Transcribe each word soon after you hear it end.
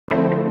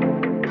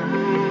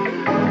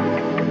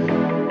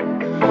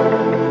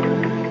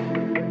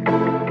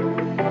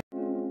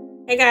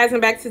Hey guys, I'm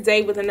back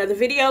today with another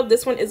video.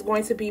 This one is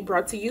going to be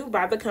brought to you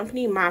by the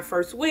company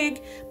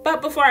MyFirstWig.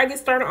 But before I get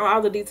started on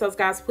all the details,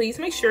 guys, please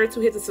make sure to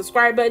hit the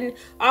subscribe button.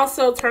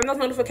 Also, turn those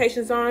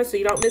notifications on so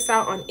you don't miss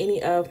out on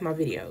any of my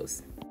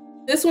videos.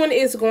 This one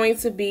is going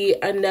to be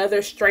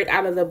another straight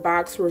out of the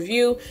box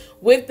review.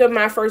 With the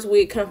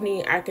MyFirstWig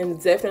company, I can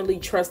definitely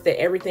trust that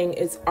everything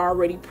is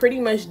already pretty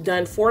much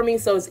done for me,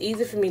 so it's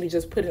easy for me to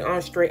just put it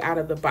on straight out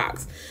of the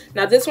box.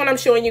 Now this one I'm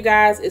showing you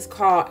guys is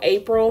called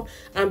April.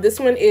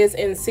 This one is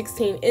in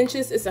 16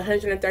 inches. It's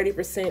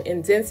 130%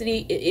 in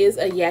density. It is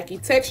a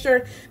Yaki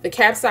texture. The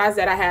cap size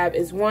that I have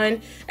is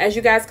 1. As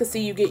you guys can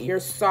see, you get your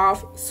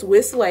soft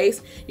Swiss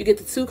lace. You get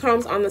the 2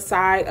 combs on the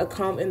side, a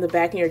comb in the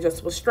back, and your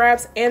adjustable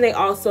straps, and they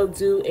also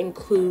do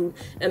include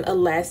an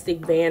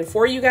elastic band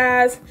for you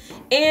guys,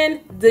 and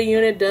the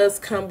unit does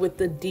come with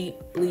the deep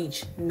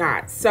bleach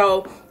knots.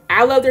 So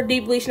I love their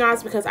deep bleach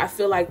knots because I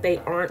feel like they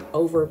aren't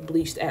over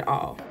bleached at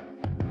all.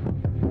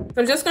 So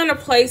I'm just going to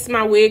place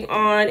my wig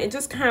on and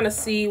just kind of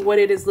see what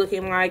it is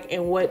looking like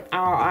and what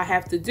I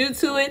have to do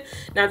to it.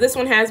 Now this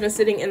one has been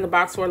sitting in the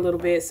box for a little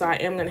bit, so I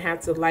am going to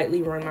have to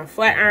lightly run my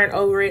flat iron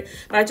over it.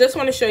 But I just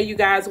want to show you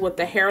guys what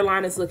the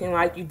hairline is looking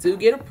like. You do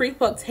get a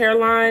pre-plucked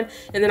hairline,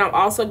 and then I'm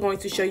also going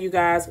to show you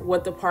guys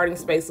what the parting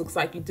space looks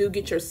like. You do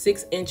get your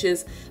 6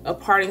 inches of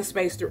parting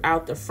space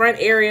throughout the front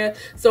area,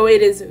 so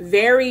it is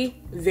very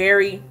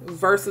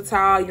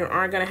versatile. You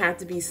aren't going to have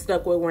to be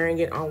stuck with wearing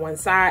it on one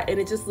side, and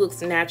it just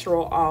looks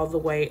natural all the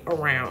way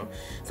around.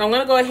 So I'm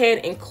going to go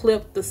ahead and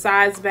clip the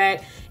sides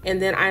back, and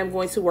then I'm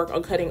going to work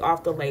on cutting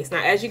off the lace.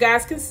 Now as you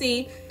guys can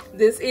see,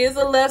 this is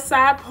a left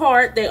side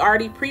part. They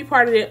already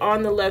pre-parted it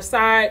on the left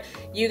side.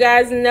 You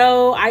guys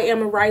know I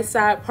am a right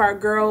side part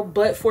girl,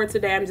 but for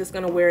today I'm just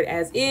going to wear it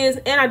as is.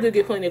 And I do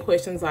get plenty of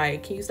questions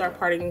like, can you start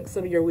parting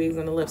some of your wigs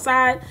on the left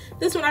side?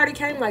 This one already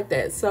came like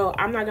that, so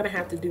I'm not going to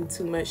have to do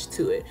too much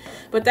to it.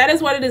 But that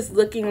is what it is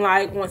looking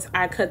like once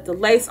I cut the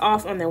lace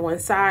off on that one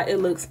side. It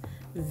looks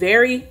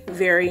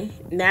very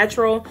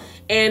natural,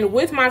 and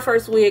with my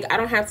first wig I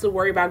don't have to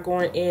worry about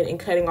going in and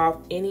cutting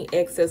off any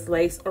excess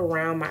lace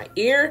around my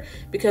ear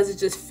because it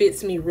just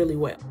fits me really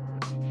well.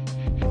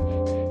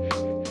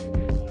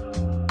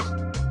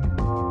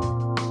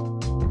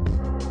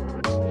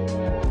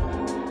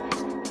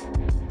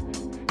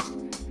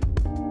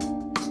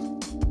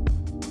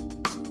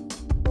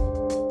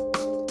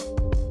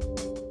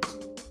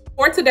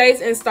 For today's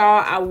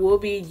install, I will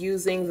be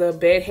using the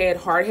Bed Head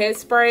Hard Head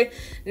Spray.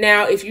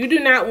 Now, if you do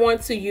not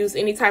want to use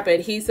any type of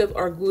adhesive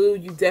or glue,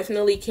 you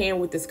definitely can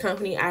with this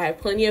company. I have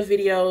plenty of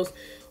videos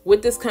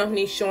with this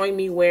company showing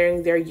me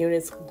wearing their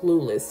units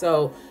glueless.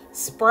 So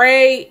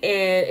spray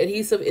and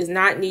adhesive is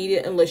not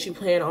needed unless you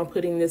plan on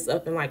putting this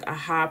up in like a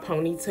high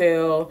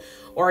ponytail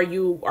or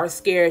you are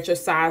scared your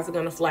sides are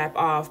going to flap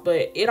off,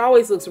 but it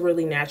always looks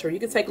really natural. You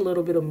can take a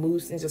little bit of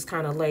mousse and just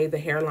kind of lay the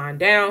hairline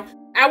down.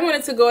 I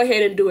wanted to go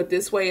ahead and do it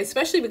this way,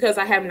 especially because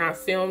I have not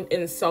filmed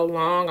in so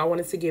long. I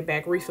wanted to get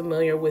back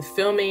re-familiar with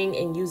filming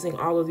and using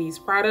all of these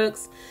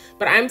products.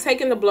 But I'm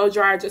taking the blow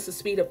dryer just to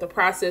speed up the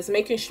process,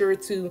 making sure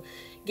to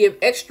give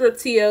extra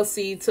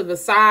TLC to the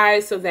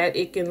side so that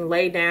it can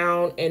lay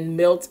down and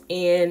melt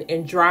in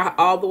and dry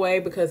all the way,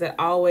 because it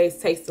always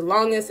takes the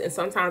longest and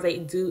sometimes they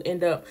do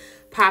end up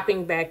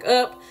popping back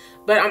up.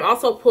 But I'm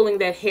also pulling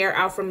that hair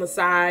out from the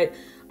side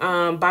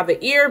by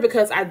the ear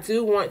because I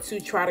do want to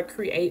try to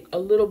create a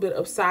little bit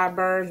of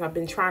sideburns. I've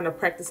been trying to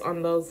practice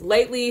on those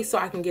lately so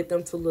I can get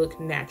them to look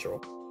natural.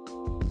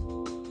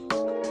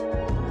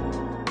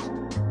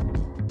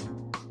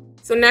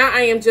 So now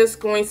I am just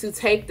going to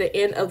take the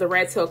end of the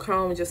rat tail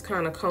comb and just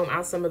kind of comb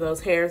out some of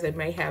those hairs that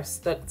may have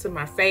stuck to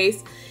my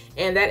face.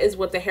 And that is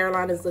what the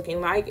hairline is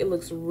looking like. It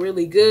looks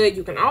really good.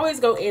 You can always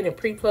go in and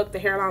pre-pluck the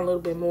hairline a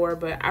little bit more,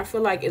 but I feel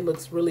like it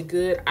looks really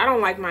good. I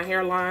don't like my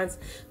hairlines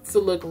to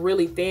look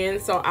really thin,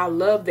 so I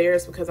love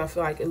theirs because I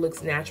feel like it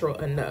looks natural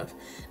enough.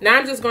 Now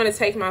I'm just going to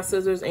take my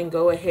scissors and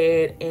go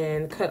ahead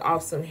and cut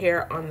off some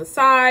hair on the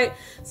side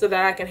so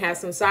that I can have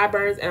some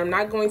sideburns, and I'm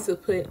not going to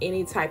put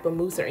any type of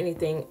mousse or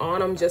anything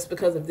on them just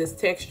because of this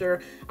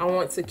texture. I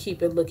want to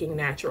keep it looking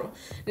natural.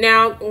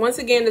 Now, once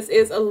again, this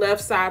is a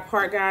left side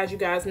part, guys. You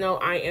guys know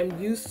I am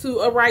used to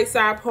a right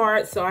side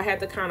part, so I had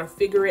to kind of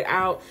figure it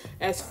out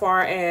as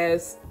far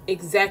as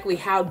exactly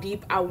how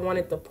deep I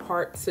wanted the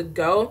part to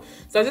go.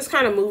 So I just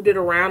kind of moved it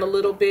around a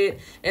little bit,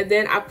 and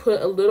then I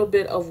put a little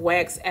bit of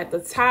wax at the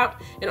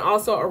top and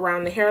also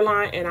around the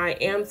hairline, and I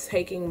am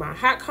taking my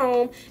hot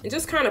comb and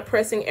just kind of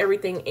pressing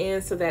everything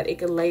in so that it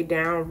can lay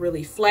down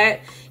really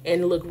flat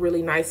and look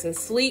really nice and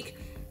sleek.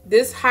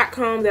 This hot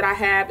comb that I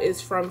have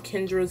is from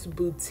Kendras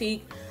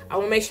Boutique. I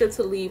will make sure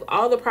to leave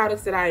all the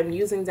products that I am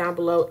using down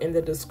below in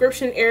the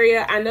description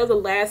area. I know the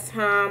last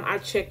time I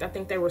checked, I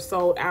think they were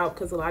sold out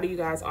because a lot of you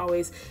guys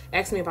always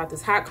ask me about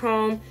this hot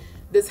comb.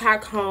 This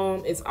hot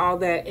comb is all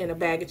that in a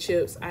bag of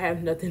chips. I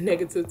have nothing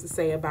negative to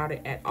say about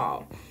it at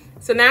all.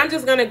 So now I'm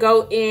just gonna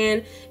go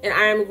in and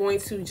I'm going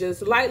to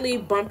just lightly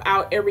bump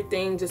out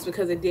everything just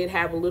because it did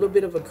have a little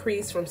bit of a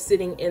crease from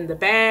sitting in the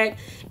bag.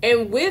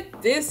 And with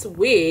this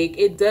wig,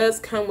 it does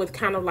come with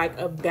kind of like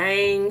a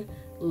bang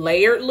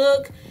layered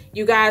look.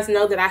 You guys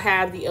know that I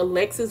have the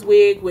Alexis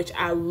wig, which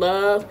I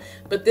love,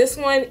 but this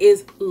one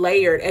is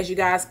layered, as you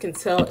guys can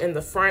tell in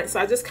the front. So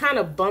I just kind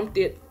of bumped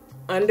it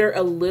under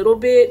a little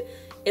bit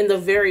in the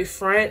very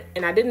front,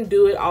 and I didn't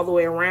do it all the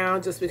way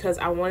around just because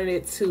I wanted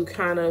it to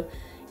kind of,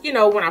 you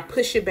know, when I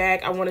push it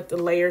back, I wanted the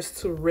layers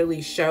to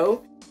really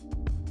show.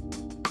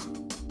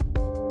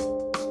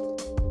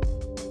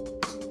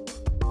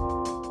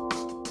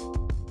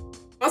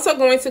 Also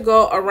going to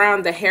go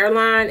around the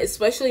hairline,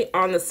 especially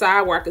on the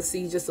side where I can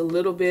see just a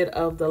little bit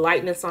of the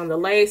lightness on the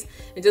lace,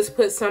 and just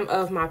put some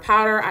of my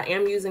powder. I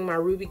am using my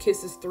Ruby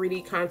Kisses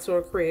 3D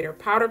Contour Creator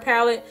powder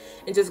palette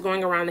and just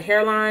going around the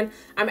hairline.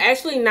 I'm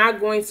actually not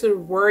going to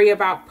worry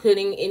about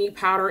putting any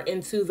powder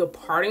into the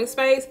parting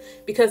space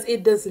because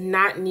it does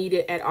not need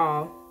it at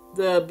all.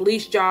 The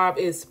bleach job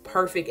is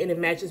perfect and it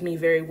matches me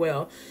very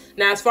well.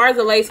 Now, as far as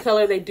the lace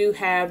color, they do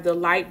have the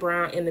light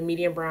brown and the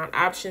medium brown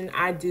option.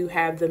 I do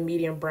have the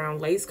medium brown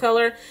lace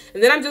color.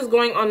 And then I'm just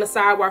going on the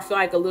side where I feel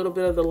like a little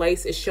bit of the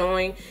lace is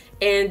showing,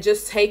 and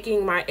just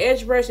taking my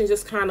edge brush and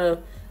just kind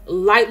of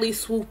lightly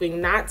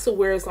swooping, not to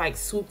where it's like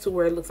swooped to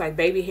where it looks like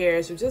baby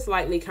hairs, or just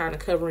lightly kind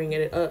of covering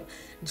it up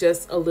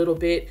just a little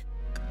bit.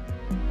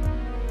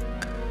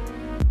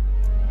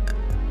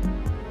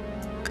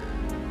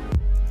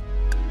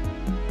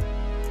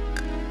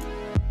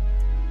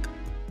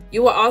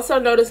 You will also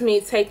notice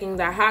me taking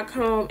the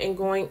Hotcomb and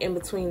going in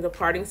between the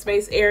parting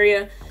space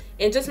area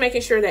and just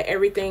making sure that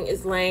everything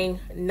is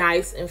laying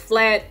nice and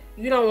flat.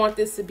 You don't want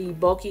this to be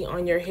bulky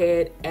on your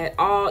head at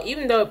all,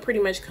 even though it pretty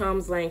much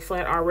comes laying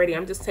flat already.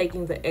 I'm just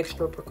taking the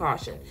extra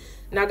precaution.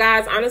 Now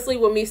guys, honestly,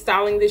 with me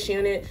styling this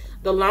unit,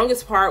 the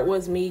longest part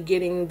was me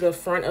getting the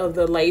front of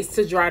the lace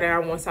to dry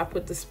down once I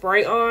put the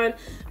spray on.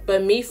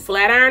 But me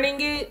flat ironing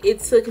it, it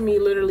took me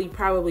literally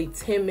probably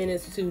 10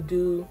 minutes to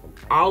do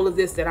all of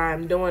this that I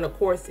am doing. Of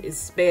course, it's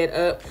sped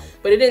up,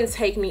 but it didn't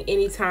take me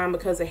any time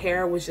because the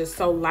hair was just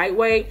so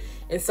lightweight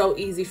and so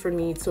easy for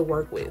me to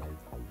work with.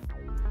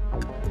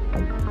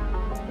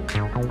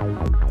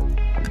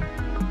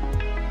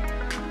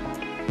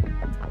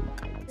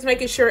 Just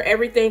making sure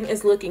everything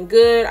is looking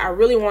good. I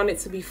really want it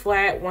to be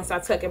flat once I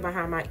tuck it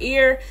behind my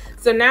ear.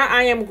 So now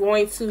I am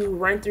going to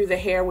run through the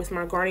hair with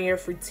my Garnier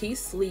Fructis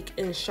Sleek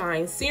and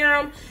Shine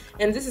Serum,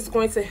 and this is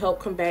going to help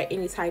combat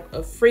any type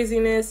of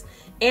frizziness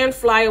and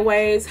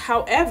flyaways.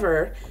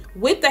 However,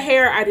 with the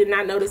hair, I did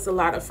not notice a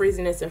lot of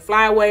frizziness and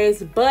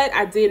flyaways, but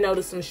I did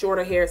notice some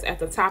shorter hairs at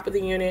the top of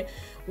the unit,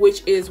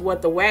 which is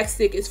what the wax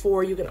stick is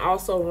for. You can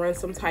also run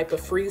some type of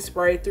freeze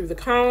spray through the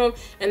comb,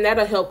 and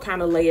that'll help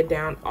kind of lay it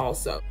down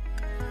also.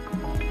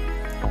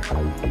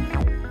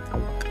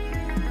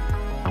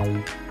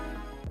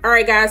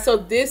 Alright guys, so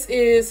this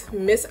is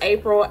Miss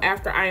April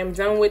after I am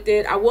done with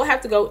it. I will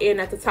have to go in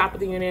at the top of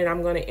the unit.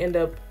 I'm going to end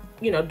up,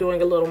 you know,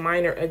 doing a little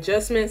minor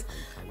adjustments.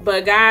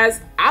 But guys,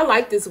 I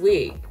like this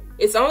wig.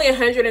 It's only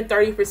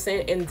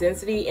 130% in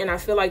density, and I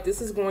feel like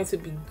this is going to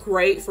be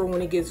great for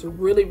when it gets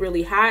really,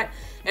 really hot.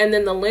 And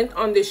then the length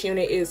on this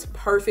unit is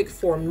perfect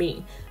for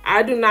me.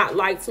 I do not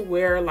like to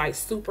wear like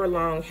super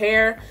long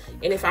hair,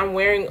 and if I'm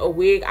wearing a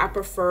wig, I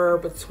prefer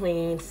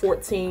between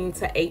 14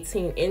 to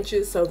 18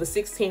 inches, so the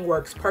 16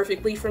 works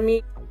perfectly for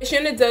me. This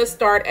unit does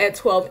start at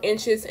 12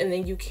 inches, and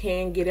then you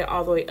can get it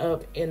all the way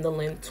up in the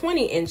length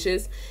 20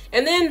 inches.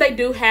 And then they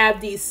do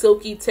have the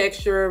silky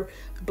texture,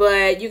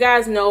 but you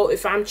guys know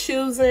if I'm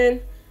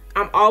choosing,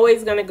 I'm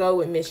always gonna go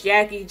with Miss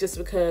Yaki just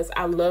because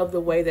I love the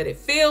way that it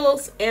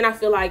feels and I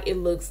feel like it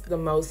looks the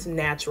most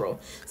natural.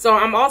 So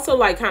I'm also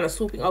like kind of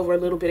swooping over a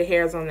little bit of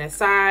hairs on that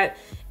side,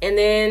 and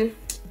then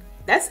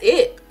that's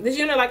it. This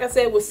unit, like I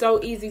said, was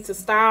so easy to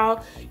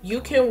style.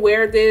 You can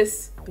wear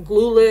this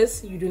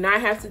glueless. You do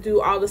not have to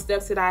do all the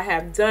steps that I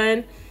have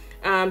done.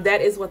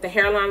 That is what the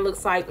hairline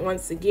looks like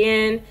once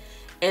again.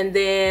 And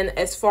then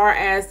as far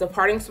as the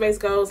parting space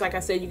goes, like I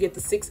said, you get the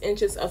 6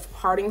 inches of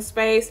parting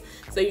space.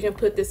 So you can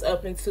put this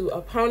up into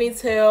a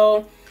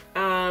ponytail.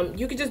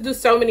 You can just do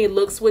so many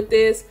looks with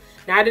this.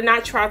 Now, I did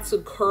not try to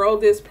curl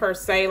this per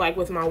se, like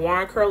with my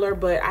wand curler,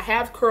 but I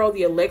have curled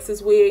the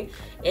Alexis wig,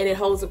 and it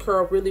holds the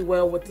curl really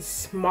well with the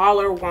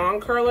smaller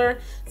wand curler.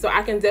 So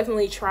I can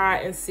definitely try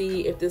and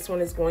see if this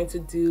one is going to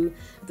do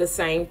the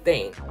same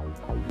thing.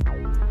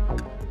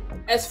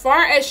 As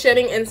far as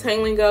shedding and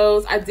tangling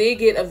goes, I did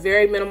get a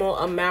very minimal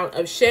amount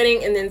of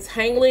shedding, and then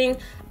tangling,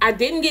 I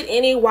didn't get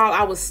any while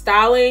I was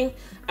styling.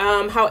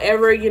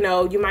 However, you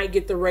know, you might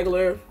get the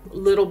regular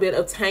little bit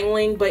of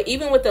tangling, but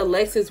even with the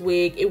Alexis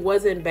wig, it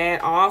wasn't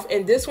bad off.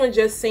 And this one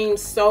just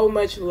seems so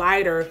much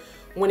lighter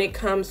when it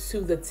comes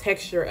to the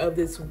texture of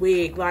this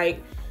wig.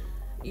 Like,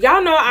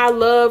 y'all know I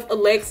love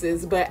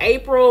Alexis, but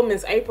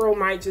Miss April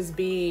might just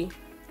be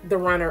the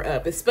runner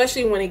up,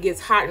 especially when it gets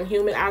hot and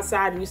humid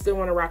outside and you still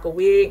want to rock a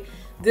wig.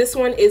 This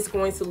one is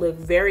going to look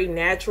very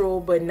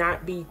natural but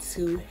not be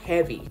too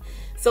heavy.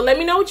 So let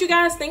me know what you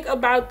guys think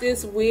about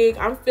this wig.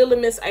 I'm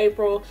feeling Miss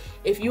April.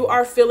 If you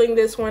are feeling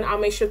this one, I'll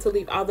make sure to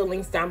leave all the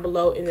links down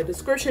below in the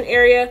description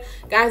area.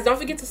 Guys, don't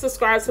forget to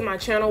subscribe to my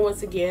channel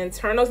once again.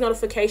 Turn those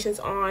notifications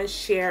on,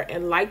 share,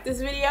 and like this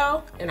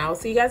video. And I will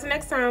see you guys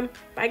next time.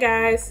 Bye,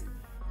 guys.